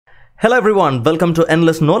Hello everyone, welcome to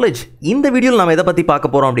Endless Knowledge. இந்த வீடியோல நாம எதை பத்தி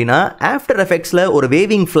பார்க்க போறோம் அப்படினா After Effectsல ஒரு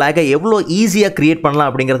waving flag-ஐ எவ்வளவு ஈஸியா கிரியேட் பண்ணலாம்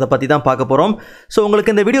அப்படிங்கறத பத்தி தான் பார்க்க போறோம். சோ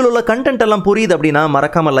உங்களுக்கு இந்த வீடியோல உள்ள கண்டென்ட் எல்லாம் புரியுது அப்படினா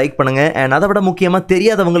மறக்காம லைக் பண்ணுங்க and அதை விட முக்கியமா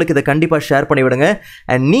தெரியாதவங்களுக்கு இத கண்டிப்பா ஷேர் பண்ணி விடுங்க.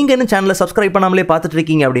 and நீங்க இன்னும் சேனலை சப்ஸ்கிரைப் பண்ணாமலே பார்த்துட்டு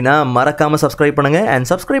இருக்கீங்க அப்படினா மறக்காம சப்ஸ்கிரைப் பண்ணுங்க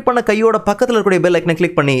and சப்ஸ்கிரைப் பண்ண கையோட பக்கத்துல இருக்கிற பெல் ஐகானை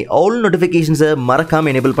கிளிக் பண்ணி all notifications-ஐ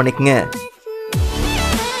மறக்காம enable பண்ணிக்கங்க.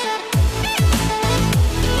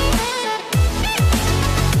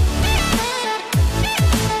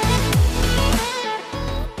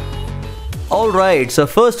 Alright, so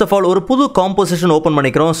first of all ஒரு புது composition open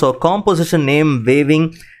பண்ணிக்கிறோம். So composition name waving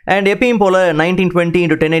and எப்பயும் போல 1920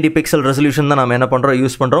 into 1080 pixel resolution தான் நாம என்ன பண்றோம்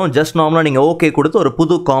யூஸ் பண்றோம். just நார்மலா நீங்க ஓகே கொடுத்து ஒரு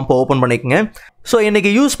புது காம்போ ஓபன் பண்ணிக்கங்க. So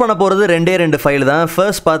இன்னைக்கு யூஸ் பண்ண போறது ரெண்டு ஃபைல் தான்.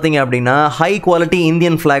 ஃபர்ஸ்ட் பாத்தீங்க அப்படினா high quality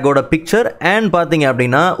Indian flag ஓட picture and பாத்தீங்க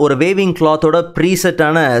அப்படினா ஒரு waving cloth ஓட preset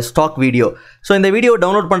ஆன stock video. So இந்த வீடியோ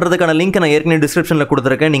டவுன்லோட் பண்றதுக்கான லிங்க் நான் ஏற்கனவே டிஸ்கிரிப்ஷன்ல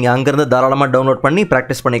கொடுத்திருக்கேன். நீங்க அங்க இருந்து தாராளமா டவுன்லோட் பண்ணி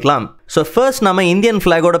பிராக்டீஸ் பண்ணிக்கலாம். So ஃபர்ஸ்ட் நாம இந்தியன்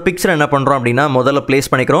flag ஓட picture என்ன பண்றோம் அப்படினா முதல்ல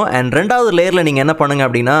பிளேஸ் பண்ணிக்கிறோம் and ரெண்டாவது லேயர்ல நீங்க என்ன பண்ணுங்க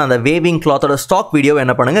அப்படினா அந்த waving cloth ஓட stock video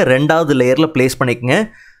என்ன பண்ணுங்க ரெண்டாவது லேயர்ல பிளேஸ் பண்ணிக்கங்க.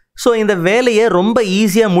 ஸோ இந்த வேலையை ரொம்ப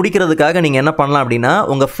ஈஸியாக முடிக்கிறதுக்காக நீங்கள் என்ன பண்ணலாம் அப்படின்னா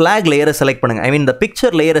உங்கள் ஃப்ளாக் லேயரை செலக்ட் பண்ணுங்கள். ஐ மீன் இந்த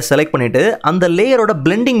பிக்சர் லேயரை செலக்ட் பண்ணிவிட்டு அந்த லேயரோட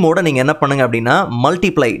பிளெண்டிங் மோடை நீங்கள் என்ன பண்ணுங்கள் அப்படின்னா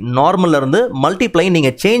மல்டிப்ளை நார்மல்லேருந்து மல்டிப்ளை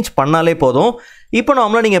நீங்கள் சேஞ்ச் பண்ணாலே போதும். இப்போ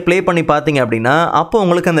நார்மலாக நீங்கள் ப்ளே பண்ணி பார்த்தீங்க அப்படின்னா அப்போ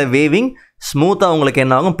உங்களுக்கு அந்த வேவிங் ஸ்மூத்தாக உங்களுக்கு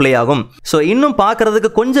என்ன ஆகும் ப்ளே ஆகும். ஸோ இன்னும் பார்க்குறதுக்கு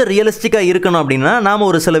கொஞ்சம் ரியலிஸ்டிக்காக இருக்கணும் அப்படின்னா நாம்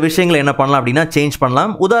ஒரு சில விஷயங்களை என்ன பண்ணலாம் அப்படின்னா சேஞ்ச்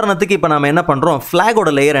பண்ணலாம். உதாரணத்துக்கு இப்போ நம்ம என்ன பண்ணுறோம்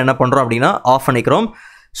ஃப்ளாகோட லேயர் என்ன பண்ணுறோம் அப்படின்னா ஆஃப் பண்ணிக்கிறோம்.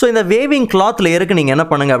 ஸோ இந்த வேவிங் கிளாத் லேயருக்கு நீங்கள் என்ன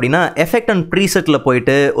பண்ணுங்கள் அப்படின்னா எஃபெக்ட் அண்ட் ப்ரீசெட்டில்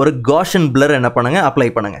போயிட்டு ஒரு காஷன் பிளர் என்ன பண்ணுங்கள் அப்ளை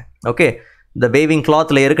பண்ணுங்கள். ஓகே, இந்த வேவிங்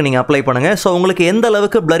கிளாத் லேயருக்கு நீங்கள் அப்ளை பண்ணுங்கள். ஸோ உங்களுக்கு எந்த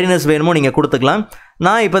அளவுக்கு பிளரினஸ் வேணுமோ நீங்கள் கொடுத்துக்கலாம்.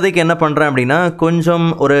 நான் இப்போதைக்கு என்ன பண்ணுறேன் அப்படின்னா கொஞ்சம்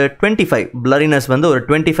ஒரு 25 பிளரினஸ் வந்து ஒரு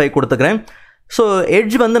 25 கொடுத்துக்கிறேன். ஸோ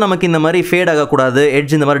எட்ஜ் வந்து நமக்கு இந்த மாதிரி ஃபேட் ஆகக்கூடாது,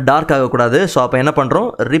 எட்ஜ் இந்த மாதிரி டார்க் ஆகக்கூடாது. ஸோ அப்போ என்ன பண்ணுறோம்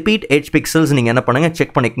ரிப்பீட் எட்ஜ் பிக்சல்ஸ் நீங்கள் என்ன பண்ணுங்கள்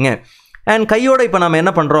செக் பண்ணிக்கோங்க. அண்ட் கையோட இப்போ நம்ம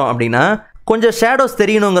என்ன பண்ணுறோம் அப்படின்னா கொஞ்சம் ஷேடோஸ்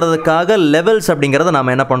தெரியணுங்கிறதுக்காக லெவல்ஸ் அப்படிங்கிறத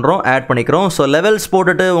நாம் என்ன பண்ணுறோம் ஆட் பண்ணிக்கிறோம். ஸோ லெவல்ஸ்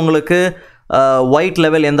போட்டுட்டு உங்களுக்கு ஒயிட்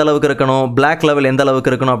லெவல் எந்த அளவுக்கு இருக்கணும், பிளாக் லெவல் எந்த அளவுக்கு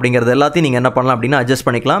இருக்கணும் அப்படிங்கிறது எல்லாத்தையும் நீங்கள் என்ன பண்ணலாம் அப்படின்னா அட்ஜஸ்ட்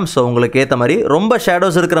பண்ணிக்கலாம். ஸோ உங்களுக்கு ஏற்ற மாதிரி ரொம்ப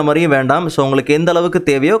ஷேடோஸ் இருக்கிற மாதிரியும் வேண்டாம். ஸோ உங்களுக்கு எந்த அளவுக்கு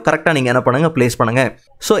தேவையோ கரெக்டாக நீங்கள் என்ன பண்ணுங்கள் ப்ளேஸ் பண்ணுங்கள்.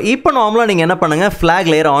 ஸோ இப்போ நார்மலாக நீங்கள் என்ன பண்ணுங்கள் ஃப்ளாக்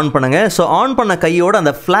லேயரை ஆன் பண்ணுங்கள். ஸோ ஆன் பண்ண கையோட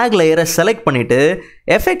அந்த ஃப்ளாக் லேயரை செலக்ட் பண்ணிவிட்டு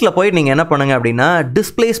எஃபெக்டில் போய் நீங்கள் என்ன பண்ணுங்கள் அப்படின்னா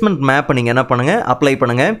டிஸ்பிளேஸ்மெண்ட் மேப்பை நீங்கள் என்ன பண்ணுங்கள் அப்ளை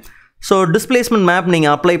பண்ணுங்கள். ஸோ டிஸ்பிளேஸ்மெண்ட் மேப்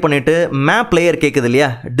நீங்கள் அப்ளை பண்ணிவிட்டு மேப் லேயர் கேட்குது இல்லையா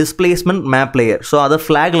டிஸ்பிளேஸ்மெண்ட் மேப் லேயர். ஸோ அதை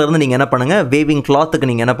ஃப்ளாக்லேருந்து நீங்கள் என்ன பண்ணுங்கள் வேவிங் கிளாத்துக்கு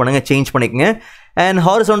நீங்கள் என்ன பண்ணுங்கள் சேஞ்ச் பண்ணிக்கங்க. அண்ட்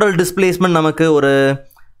ஹாரிசாண்டல் டிஸ்பிளேஸ்மெண்ட் நமக்கு ஒரு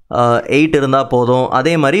 8 இருந்தால் போதும்.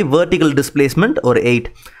 அதே மாதிரி வெர்டிக்கல் டிஸ்பிளேஸ்மெண்ட் ஒரு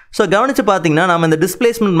 8. ஸோ கவனித்து பார்த்தீங்கன்னா நம்ம இந்த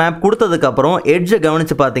டிஸ்பிளேஸ்மெண்ட் மேப் கொடுத்ததுக்கப்புறம் எட்ஜை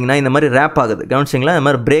கவனித்து பார்த்தீங்கன்னா இந்த மாதிரி ரேப் ஆகுது. கவனிச்சிங்களா இந்த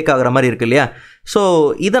மாதிரி பிரேக் ஆகிற மாதிரி இருக்கு இல்லையா. ஸோ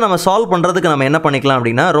இதை நம்ம சால்வ் பண்ணுறதுக்கு நம்ம என்ன பண்ணிக்கலாம்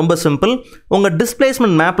அப்படின்னா ரொம்ப சிம்பிள். உங்கள்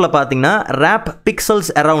டிஸ்பிளேஸ்மெண்ட் மேப்பில் பார்த்தீங்கன்னா ரேப் பிக்சல்ஸ்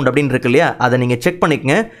அரவுண்ட் அப்படின்னு இருக்கு இல்லையா, அதை நீங்கள் செக்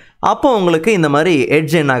பண்ணிக்கங்க. அப்போ உங்களுக்கு இந்த மாதிரி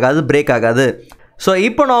எட்ஜ் என்ன ஆகாது பிரேக் ஆகாது. ஸோ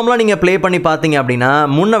இப்போ நார்மலாக நீங்கள் ப்ளே பண்ணி பார்த்தீங்க அப்படின்னா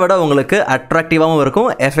முன்னை விட உங்களுக்கு அட்ராக்டிவாகவும்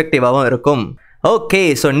இருக்கும் எஃபெக்டிவாகவும் இருக்கும். ஓகே,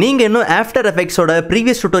 ஸோ நீங்கள் இன்னும் ஆஃப்டர் எஃபெக்ட்ஸோட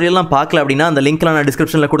ப்ரீவியஸ் டுட்டோரியல்லாம் பார்க்கல அப்படின்னா அந்த லிங்க்லாம் நான்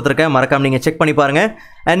டிஸ்கிரிப்ஷனில் கொடுத்துருக்கேன், மறக்காம நீங்கள் செக் பண்ணி பாருங்கள்.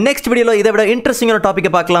 அண்ட் நெக்ஸ்ட் வீடியோவில் இதை விட இன்ட்ரெஸ்டிங்கான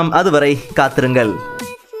டாப்பிக்கை பார்க்கலாம். அதுவரை காத்திருங்கள்.